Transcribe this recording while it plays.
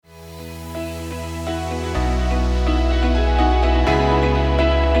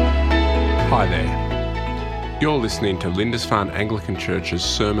Hi there. You're listening to Lindisfarne Anglican Church's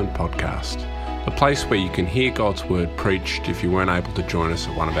Sermon Podcast, the place where you can hear God's Word preached if you weren't able to join us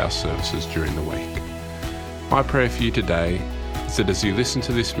at one of our services during the week. My prayer for you today is that as you listen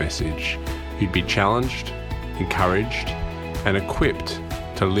to this message, you'd be challenged, encouraged, and equipped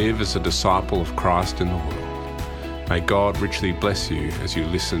to live as a disciple of Christ in the world. May God richly bless you as you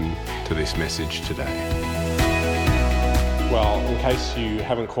listen to this message today. Well, in case you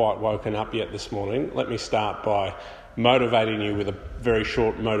haven't quite woken up yet this morning, let me start by motivating you with a very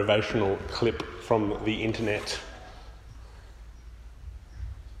short motivational clip from the internet.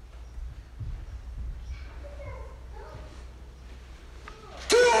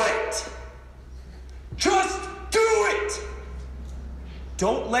 Do it! Just do it!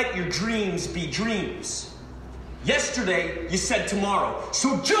 Don't let your dreams be dreams. Yesterday, you said tomorrow,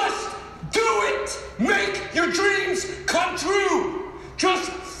 so just do it! Make your dreams come true!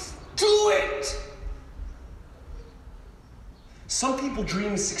 Just do it! Some people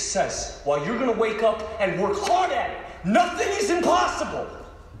dream of success while you're going to wake up and work hard at it. Nothing is impossible.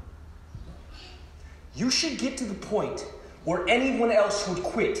 You should get to the point where anyone else would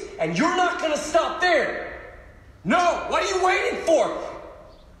quit, and you're not going to stop there. No, what are you waiting for?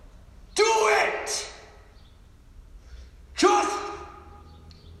 Do it! Just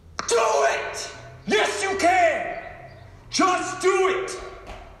do it! Yes, you can! Just do it!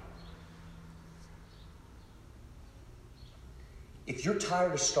 If you're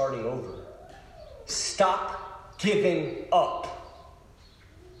tired of starting over, stop giving up.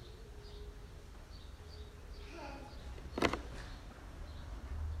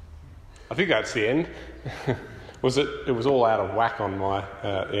 I think that's the end. Was it? It was all out of whack on my,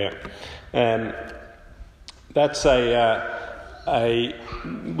 That's a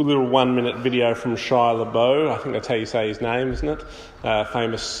little 1-minute video from Shia LaBeouf. I think that's how you say his name, isn't it?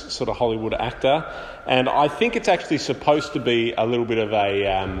 Famous sort of Hollywood actor. And I think it's actually supposed to be a little bit of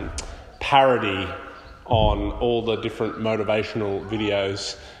a parody on all the different motivational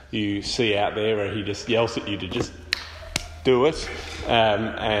videos you see out there where he just yells at you to just do it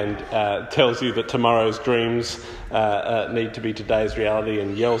and tells you that tomorrow's dreams need to be today's reality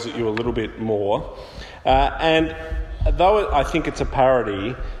and yells at you a little bit more. And though I think it's a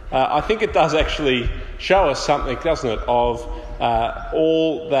parody, I think it does actually show us something, doesn't it, of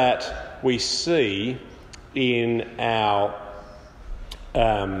all that we see in our,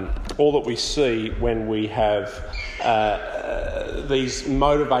 all that we see when we have these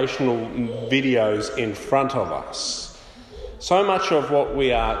motivational videos in front of us. So much of what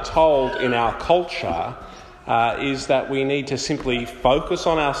we are told in our culture is that we need to simply focus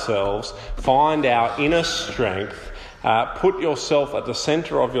on ourselves, find our inner strength, put yourself at the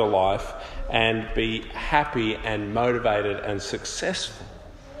centre of your life and be happy and motivated and successful.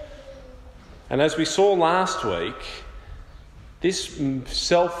 And as we saw last week, this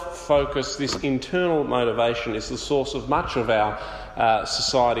self-focus, this internal motivation is the source of much of our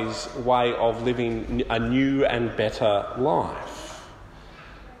society's way of living a new and better life.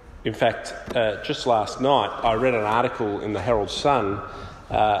 In fact, just last night I read an article in the Herald Sun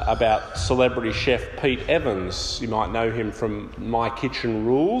about celebrity chef Pete Evans. You might know him from My Kitchen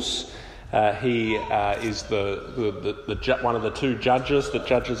Rules. He is one of the two judges that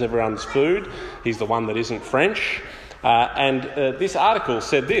judges everyone's food. He's the one that isn't French. And this article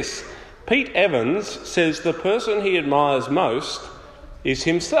said this: Pete Evans says the person he admires most is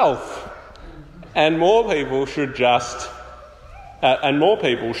himself, and more people should just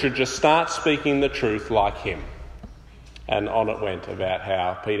start speaking the truth like him. And on it went about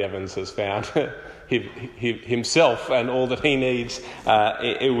how Pete Evans has found himself and all that he needs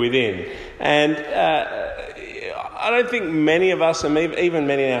within. And I don't think many of us, and even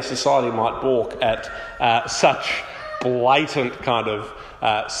many in our society, might balk at such blatant kind of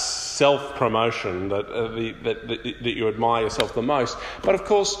self-promotion that you admire yourself the most. But of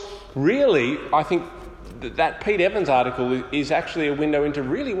course, really, I think that Pete Evans article is actually a window into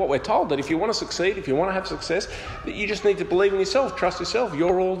really what we're told, that if you want to succeed, if you want to have success, that you just need to believe in yourself, trust yourself,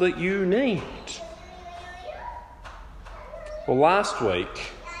 you're all that you need. Well, last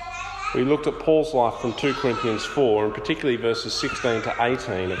week we looked at Paul's life from 2 Corinthians 4, and particularly verses 16 to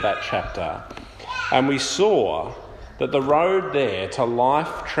 18 of that chapter, and we saw that the road there to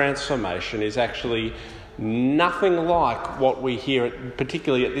life transformation is actually nothing like what we hear,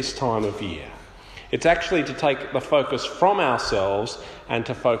 particularly at this time of year. It's actually to take the focus from ourselves and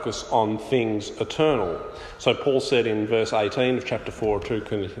to focus on things eternal. So Paul said in verse 18 of chapter 4 of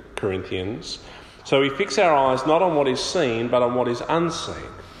 2 Corinthians, so we fix our eyes not on what is seen, but on what is unseen.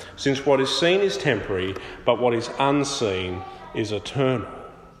 Since what is seen is temporary, but what is unseen is eternal.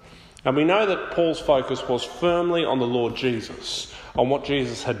 And we know that Paul's focus was firmly on the Lord Jesus, on what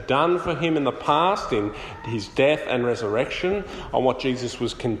Jesus had done for him in the past, in his death and resurrection, on what Jesus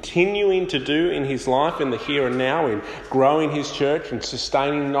was continuing to do in his life in the here and now, in growing his church and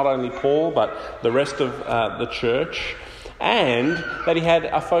sustaining not only Paul but the rest of the church, and that he had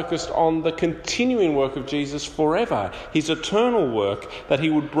a focus on the continuing work of Jesus forever, his eternal work, that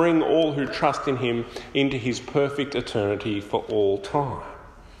he would bring all who trust in him into his perfect eternity for all time.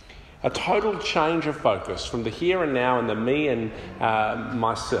 A total change of focus from the here and now and the me and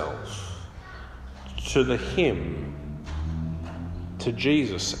myself to the him, to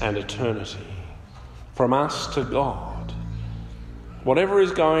Jesus and eternity, from us to God. Whatever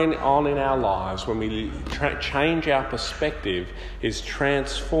is going on in our lives when we change our perspective is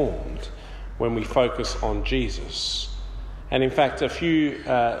transformed when we focus on Jesus. And in fact, a few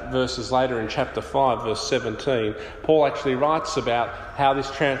verses later in chapter 5, verse 17, Paul actually writes about how this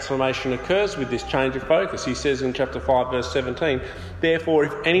transformation occurs with this change of focus. He says in chapter 5, verse 17, "Therefore,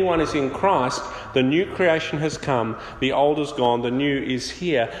 if anyone is in Christ, the new creation has come, the old is gone, the new is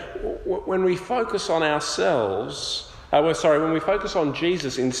here." When we focus on ourselves, when we focus on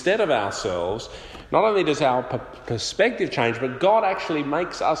Jesus instead of ourselves, not only does our perspective change, but God actually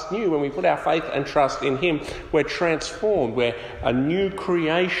makes us new. When we put our faith and trust in him, we're transformed. We're a new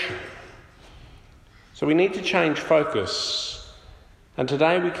creation. So we need to change focus. And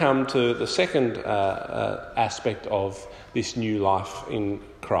today we come to the second aspect of this new life in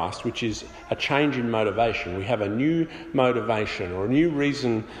Christ, which is a change in motivation. We have a new motivation or a new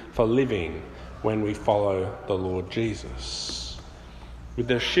reason for living when we follow the Lord Jesus. With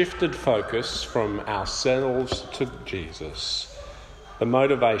the shifted focus from ourselves to Jesus, the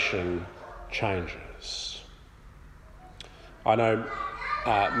motivation changes. I know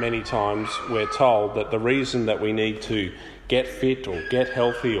many times we're told that the reason that we need to get fit or get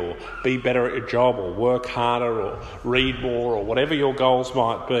healthy or be better at your job or work harder or read more or whatever your goals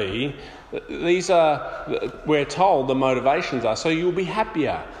might be, we're told the motivations are so you'll be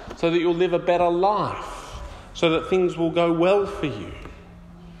happier, so that you'll live a better life, so that things will go well for you.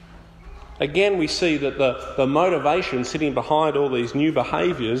 Again, we see that the motivation sitting behind all these new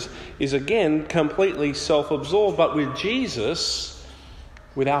behaviours is again completely self-absorbed. But with Jesus,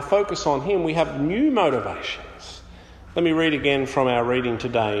 with our focus on him, we have new motivations. Let me read again from our reading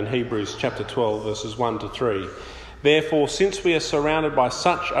today in Hebrews chapter 12, verses 1 to 3. "Therefore, since we are surrounded by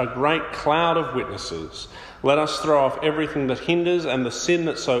such a great cloud of witnesses, let us throw off everything that hinders and the sin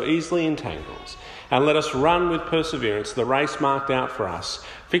that so easily entangles, and let us run with perseverance the race marked out for us,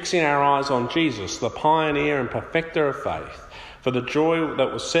 fixing our eyes on Jesus, the pioneer and perfecter of faith. For the joy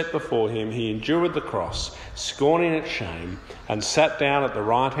that was set before him, he endured the cross, scorning its shame, and sat down at the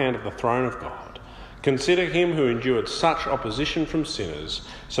right hand of the throne of God. Consider him who endured such opposition from sinners,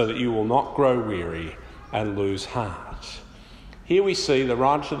 so that you will not grow weary and lose heart." Here we see the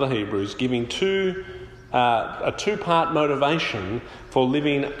writer to the Hebrews giving a two-part motivation for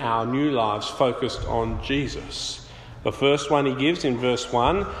living our new lives focused on Jesus. The first one he gives in verse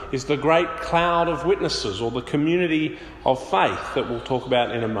 1 is the great cloud of witnesses, or the community of faith that we'll talk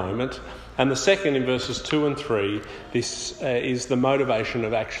about in a moment. And the second in verses 2 and 3, this is the motivation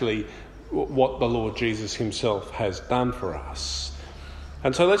of actually what the Lord Jesus himself has done for us.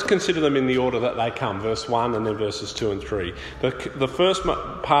 And so let's consider them in the order that they come, verse 1 and then verses 2 and 3. The first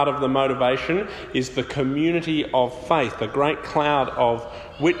part of the motivation is the community of faith, the great cloud of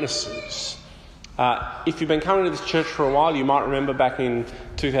witnesses. If you've been coming to this church for a while, you might remember back in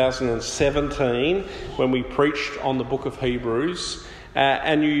 2017 when we preached on the book of Hebrews.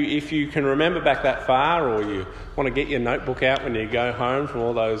 If you can remember back that far, or you want to get your notebook out when you go home from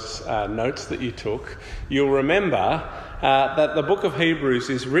all those notes that you took, you'll remember that the book of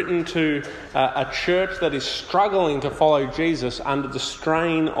Hebrews is written to a church that is struggling to follow Jesus under the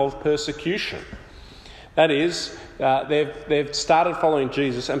strain of persecution. That is, they've started following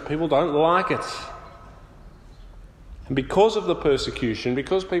Jesus and people don't like it. And because of the persecution,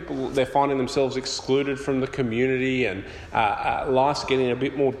 because they're finding themselves excluded from the community and life's getting a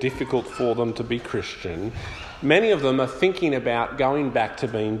bit more difficult for them to be Christian, many of them are thinking about going back to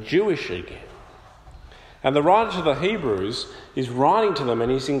being Jewish again. And the writer to the Hebrews is writing to them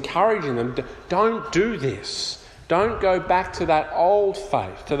and he's encouraging them, don't do this. Don't go back to that old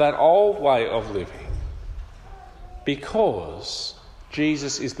faith, to that old way of living. Because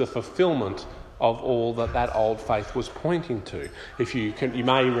Jesus is the fulfillment of all that old faith was pointing to. You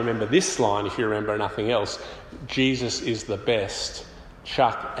may remember this line if you remember nothing else. Jesus is the best,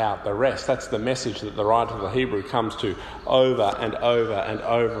 chuck out the rest. That's the message that the writer of the Hebrew comes to over and over and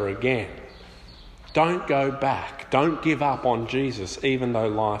over again. Don't go back. Don't give up on Jesus, even though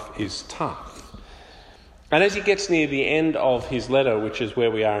life is tough. And as he gets near the end of his letter, which is where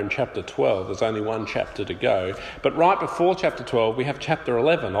we are in chapter 12, there's only one chapter to go. But right before chapter 12, we have chapter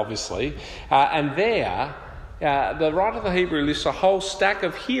 11, obviously. And there, the writer of the Hebrew lists a whole stack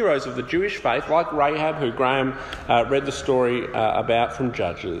of heroes of the Jewish faith, like Rahab, who Graham read the story about from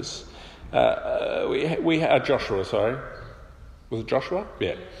Judges. Joshua, sorry. Was it Joshua?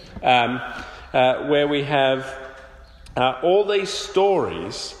 Yeah. Where we have all these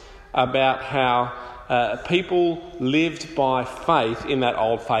stories about how people lived by faith in that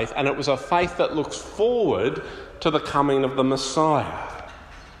old faith, and it was a faith that looks forward to the coming of the Messiah.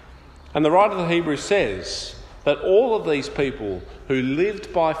 And the writer of the Hebrews says that all of these people who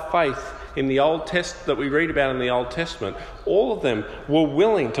lived by faith in the Old Testament, that we read about in the Old Testament, all of them were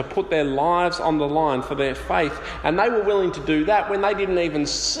willing to put their lives on the line for their faith, and they were willing to do that when they didn't even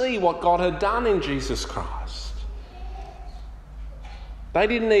see what God had done in Jesus Christ. They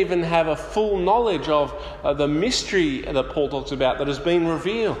didn't even have a full knowledge of the mystery that Paul talks about that has been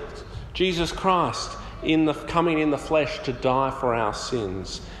revealed. Jesus Christ coming in the flesh to die for our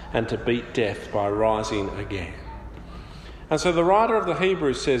sins and to beat death by rising again. And so the writer of the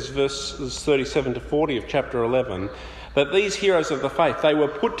Hebrews says, verses 37 to 40 of chapter 11, that these heroes of the faith, they were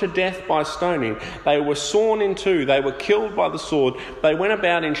put to death by stoning, they were sawn in two, they were killed by the sword, they went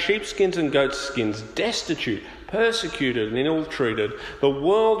about in sheepskins and goatskins, destitute, persecuted and ill-treated. The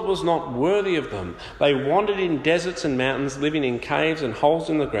world was not worthy of them. They wandered in deserts and mountains, living in caves and holes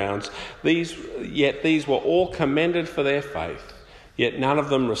in the grounds. Yet these were all commended for their faith. Yet none of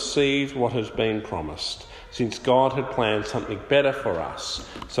them received what has been promised, since God had planned something better for us,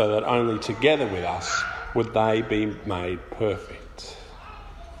 so that only together with us would they be made perfect.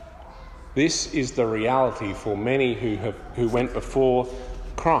 This is the reality for many who went before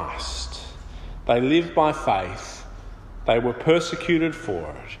Christ. They lived by faith, they were persecuted for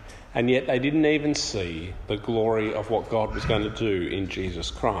it, and yet they didn't even see the glory of what God was going to do in Jesus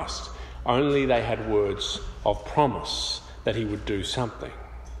Christ. Only they had words of promise that he would do something.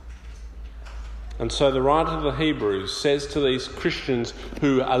 And so the writer of the Hebrews says to these Christians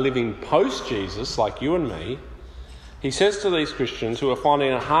who are living post-Jesus, like you and me, he says to these Christians who are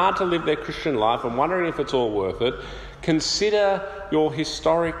finding it hard to live their Christian life and wondering if it's all worth it, consider your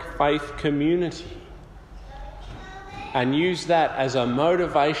historic faith community and use that as a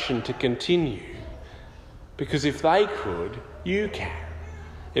motivation to continue. Because if they could, you can.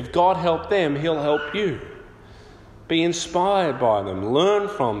 If God helped them, he'll help you. Be inspired by them, learn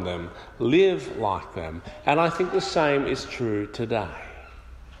from them, live like them. And I think the same is true today.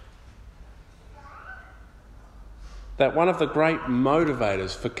 That one of the great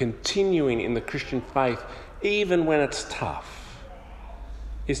motivators for continuing in the Christian faith, even when it's tough,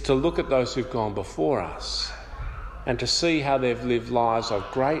 is to look at those who've gone before us and to see how they've lived lives of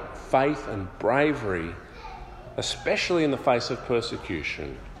great faith and bravery, especially in the face of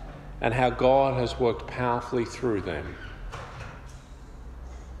persecution, and how God has worked powerfully through them.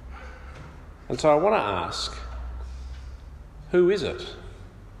 And so I want to ask, who is it?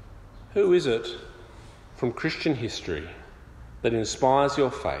 Who is it from Christian history that inspires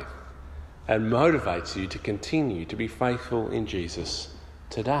your faith and motivates you to continue to be faithful in Jesus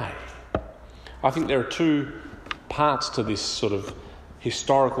today? I think there are two parts to this sort of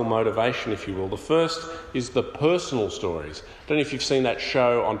historical motivation, if you will. The first is the personal stories. I don't know if you've seen that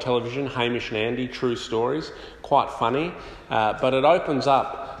show on television, Hamish and Andy, True Stories. Quite funny, but it opens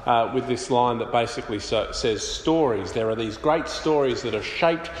up with this line that basically says stories. There are these great stories that have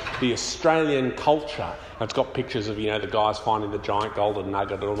shaped the Australian culture. And it's got pictures of, the guys finding the giant golden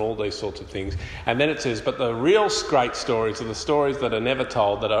nugget and all these sorts of things. And then it says, but the real great stories are the stories that are never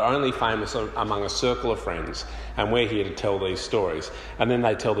told, that are only famous among a circle of friends. And we're here to tell these stories. And then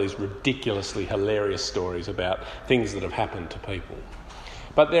they tell these ridiculously hilarious stories about things that have happened to people.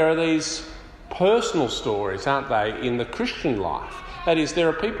 But there are these personal stories, aren't they, in the Christian life? That is, there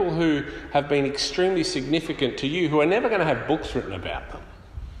are people who have been extremely significant to you who are never going to have books written about them,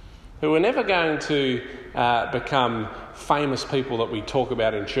 who are never going to become famous people that we talk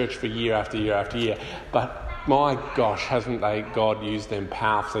about in church for year after year after year. But my gosh, hasn't God used them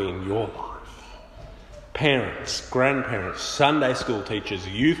powerfully in your life? Parents, grandparents, Sunday school teachers,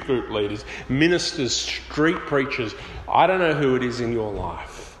 youth group leaders, ministers, street preachers. I don't know who it is in your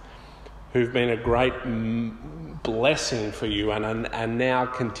life who've been a great blessing for you and now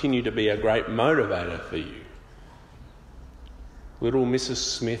continue to be a great motivator for you. Little Mrs.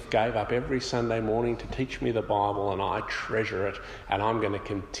 Smith gave up every Sunday morning to teach me the Bible, and I treasure it, and I'm going to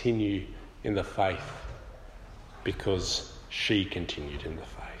continue in the faith because she continued in the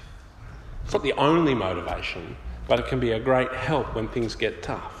faith. It's not the only motivation, but it can be a great help when things get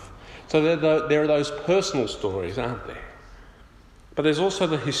tough. So there are those personal stories, aren't there? But there's also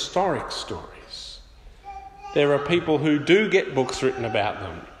the historic stories. There are people who do get books written about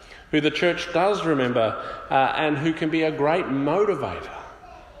them, who the church does remember, and who can be a great motivator.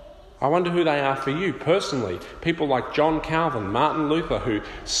 I wonder who they are for you personally. People like John Calvin, Martin Luther, who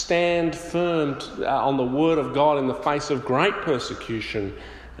stand firm on the word of God in the face of great persecution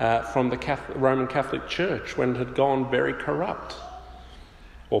from the Roman Catholic Church when it had gone very corrupt.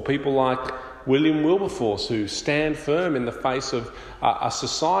 Or people like William Wilberforce, who stand firm in the face of a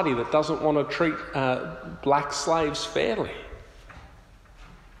society that doesn't want to treat black slaves fairly.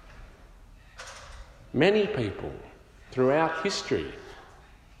 Many people throughout history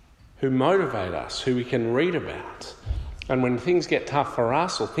who motivate us, who we can read about. And when things get tough for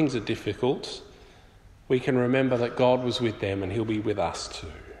us or things are difficult, we can remember that God was with them and he'll be with us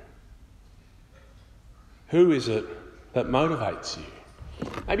too. Who is it that motivates you?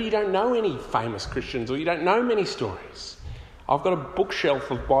 Maybe you don't know any famous Christians or you don't know many stories. I've got a bookshelf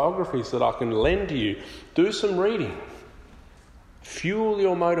of biographies that I can lend to you. Do some reading. Fuel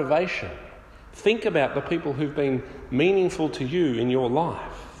your motivation. Think about the people who've been meaningful to you in your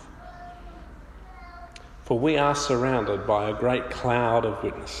life. For we are surrounded by a great cloud of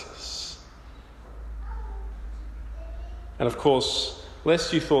witnesses. And of course,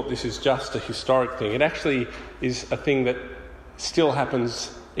 lest you thought this is just a historic thing, it actually is a thing that still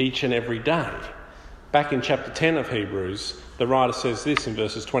happens each and every day. Back in chapter 10 of Hebrews, the writer says this in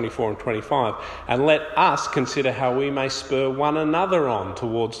verses 24 and 25, "And let us consider how we may spur one another on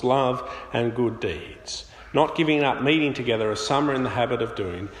towards love and good deeds, not giving up meeting together as some are in the habit of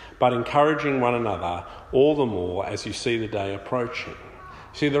doing, but encouraging one another all the more as you see the day approaching."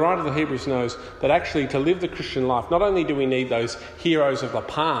 See, the writer of the Hebrews knows that actually to live the Christian life, not only do we need those heroes of the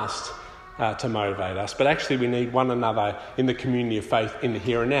past to motivate us, but actually we need one another in the community of faith in the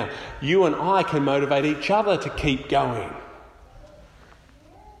here and now. You and I can motivate each other to keep going.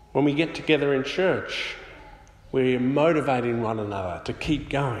 When we get together in church, we're motivating one another to keep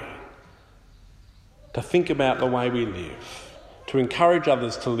going, to think about the way we live, to encourage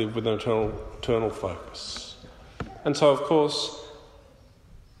others to live with an eternal focus. And so, of course,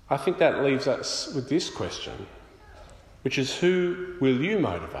 I think that leaves us with this question, which is, who will you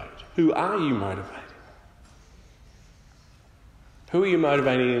motivate? Who are you motivating? Who are you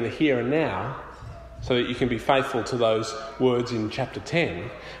motivating in the here and now so that you can be faithful to those words in chapter 10?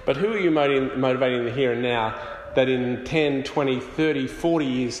 But who are you motivating in the here and now that in 10, 20, 30, 40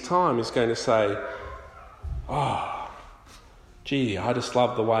 years' time is going to say, "Oh, gee, I just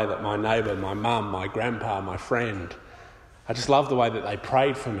love the way that my neighbour, my mum, my grandpa, my friend, I just love the way that they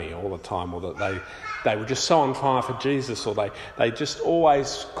prayed for me all the time, or that they were just so on fire for Jesus, or they just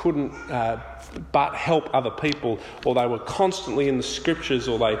always couldn't but help other people, or they were constantly in the scriptures,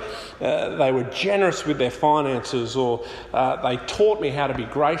 or they were generous with their finances, or they taught me how to be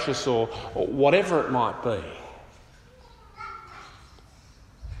gracious, or whatever it might be."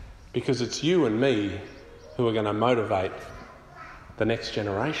 Because it's you and me who are going to motivate the next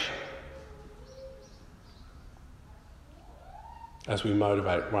generation as we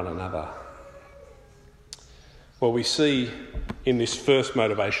motivate one another. Well, we see in this first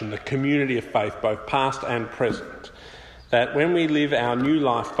motivation the community of faith, both past and present, that when we live our new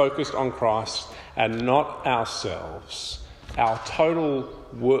life focused on Christ and not ourselves, our total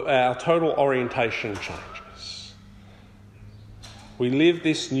orientation changes. We live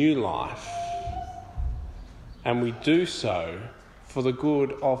this new life and we do so for the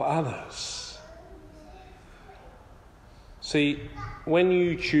good of others. See, when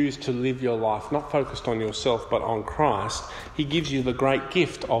you choose to live your life not focused on yourself but on Christ, he gives you the great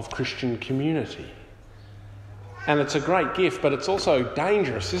gift of Christian community. And it's a great gift, but it's also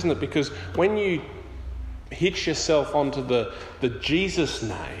dangerous, isn't it? Because when you hitch yourself onto the Jesus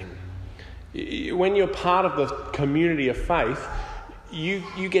name, when you're part of the community of faith,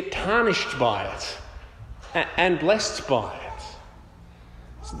 you get tarnished by it and blessed by it.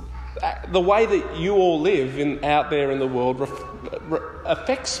 The way that you all live out there in the world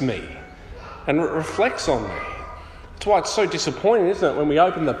affects me and reflects on me. That's why it's so disappointing, isn't it, when we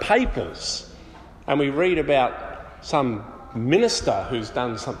open the papers and we read about some minister who's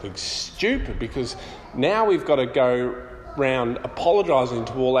done something stupid, because now we've got to go round apologising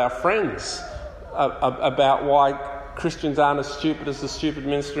to all our friends about why Christians aren't as stupid as the stupid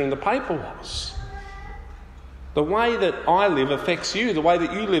minister in the paper was. The way that I live affects you. The way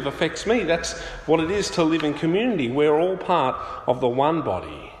that you live affects me. That's what it is to live in community. We're all part of the one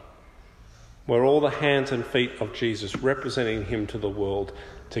body. We're all the hands and feet of Jesus, representing him to the world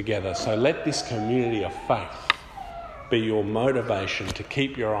together. So let this community of faith be your motivation to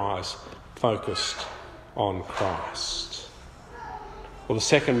keep your eyes focused on Christ. Well, the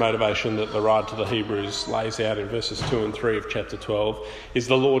second motivation that the writer to the Hebrews lays out in verses 2 and 3 of chapter 12 is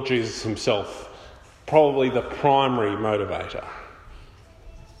the Lord Jesus himself, probably the primary motivator.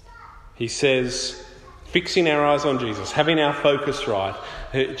 He says, fixing our eyes on Jesus, having our focus right,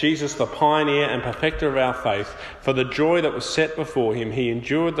 Jesus, the pioneer and perfecter of our faith, for the joy that was set before him, he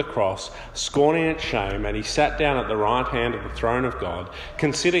endured the cross, scorning its shame, and he sat down at the right hand of the throne of God.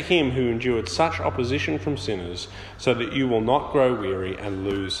 Consider him who endured such opposition from sinners, so that you will not grow weary and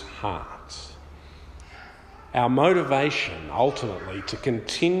lose heart. Our motivation, ultimately, to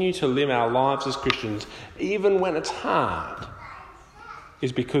continue to live our lives as Christians, even when it's hard,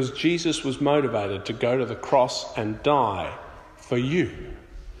 is because Jesus was motivated to go to the cross and die for you.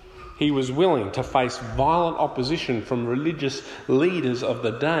 He was willing to face violent opposition from religious leaders of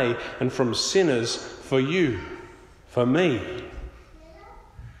the day and from sinners for you, for me.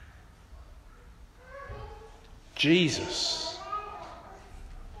 Jesus,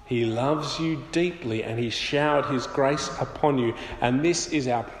 he loves you deeply and he showered his grace upon you, and this is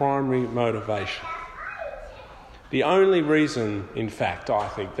our primary motivation. The only reason, in fact, I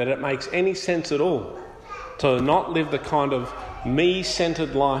think, that it makes any sense at all to not live the kind of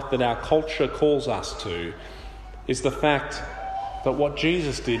me-centered life that our culture calls us to is the fact that what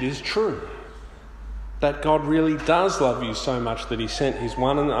Jesus did is true. That God really does love you so much that he sent his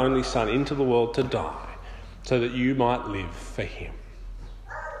one and only Son into the world to die so that you might live for him.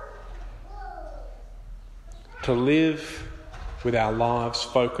 To live with our lives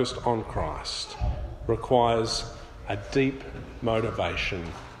focused on Christ requires a deep motivation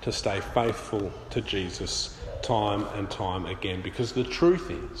to stay faithful to Jesus time and time again, because the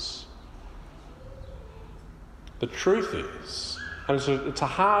truth is, and it's a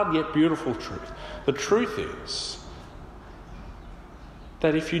hard yet beautiful truth, the truth is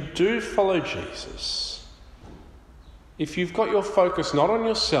that if you do follow Jesus, if you've got your focus not on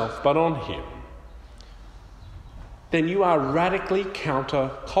yourself but on him, then you are radically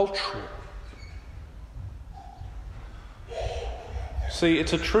counter-cultural. See,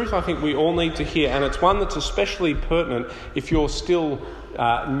 it's a truth I think we all need to hear, and it's one that's especially pertinent if you're still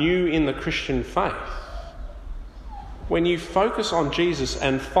new in the Christian faith. When you focus on Jesus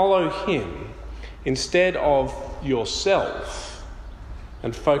and follow him instead of yourself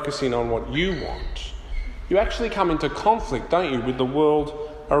and focusing on what you want, you actually come into conflict, don't you, with the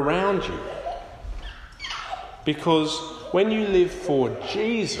world around you. Because when you live for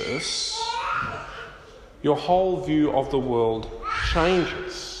Jesus, your whole view of the world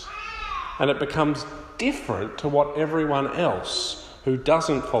changes and it becomes different to what everyone else who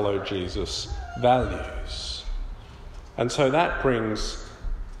doesn't follow Jesus values. And so that brings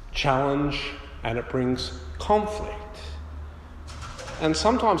challenge and it brings conflict. And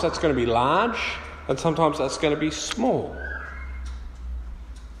sometimes that's going to be large and sometimes that's going to be small.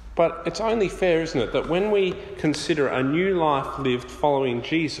 But it's only fair, isn't it, that when we consider a new life lived following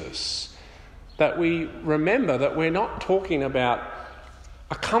Jesus, that we remember that we're not talking about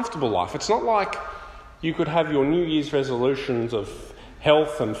a comfortable life. It's not like you could have your New Year's resolutions of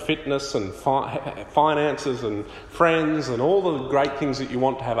health and fitness and finances and friends and all the great things that you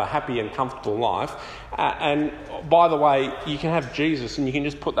want to have a happy and comfortable life. And by the way, you can have Jesus and you can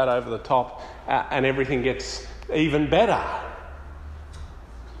just put that over the top and everything gets even better.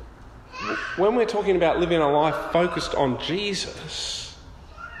 When we're talking about living a life focused on Jesus,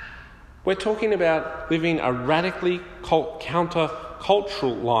 we're talking about living a radically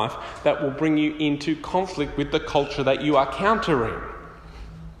counter-cultural life that will bring you into conflict with the culture that you are countering.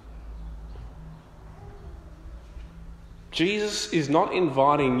 Jesus is not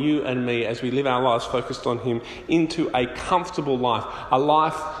inviting you and me, as we live our lives focused on him, into a comfortable life, a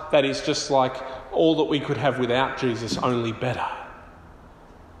life that is just like all that we could have without Jesus, only better.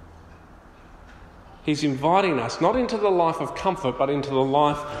 He's inviting us not into the life of comfort, but into the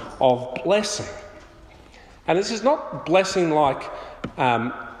life of blessing. And this is not blessing like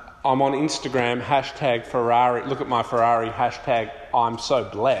I'm on Instagram, hashtag Ferrari, look at my Ferrari, hashtag I'm so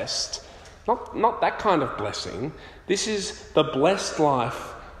blessed. Not that kind of blessing. This is the blessed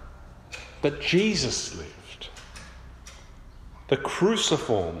life that Jesus lived. The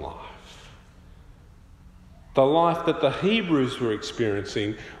cruciform life. The life that the Hebrews were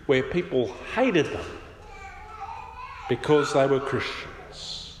experiencing, where people hated them because they were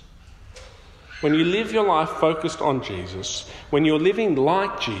Christians. When you live your life focused on Jesus, when you're living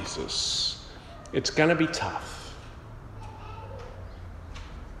like Jesus, it's going to be tough.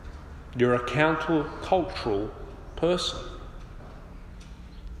 You're a counter-cultural person.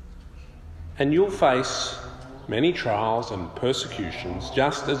 And you'll face many trials and persecutions,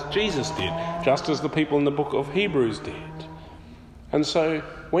 just as Jesus did, just as the people in the book of Hebrews did. And so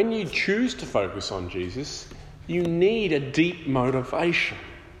when you choose to focus on Jesus, you need a deep motivation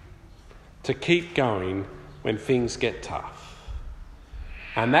to keep going when things get tough.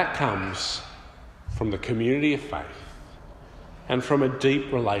 And that comes from the community of faith and from a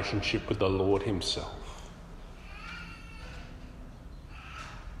deep relationship with the Lord himself.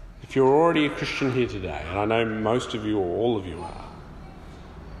 If you're already a Christian here today, and I know most of you or all of you are,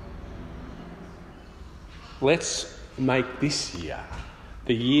 let's make this year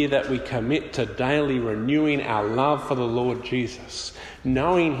the year that we commit to daily renewing our love for the Lord Jesus,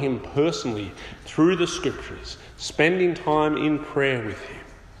 knowing him personally through the scriptures, spending time in prayer with him,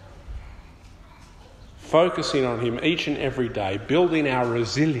 focusing on him each and every day, building our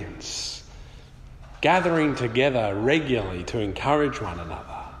resilience, gathering together regularly to encourage one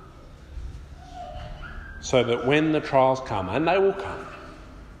another, so that when the trials come, and they will come,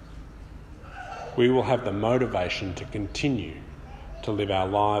 we will have the motivation to continue to live our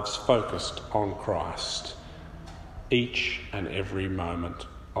lives focused on Christ each and every moment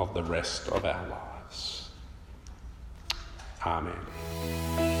of the rest of our lives. Amen.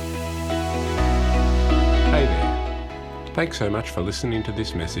 Hey there. Thanks so much for listening to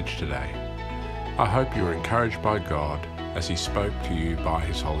this message today. I hope you were encouraged by God as he spoke to you by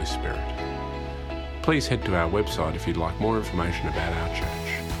his Holy Spirit. Please head to our website if you'd like more information about our church,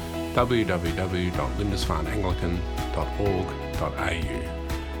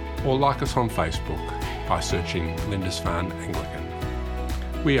 www.lindisfarneanglican.org.au, or like us on Facebook by searching Lindisfarne Anglican.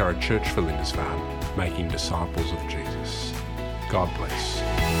 We are a church for Lindisfarne, making disciples of Jesus. God bless.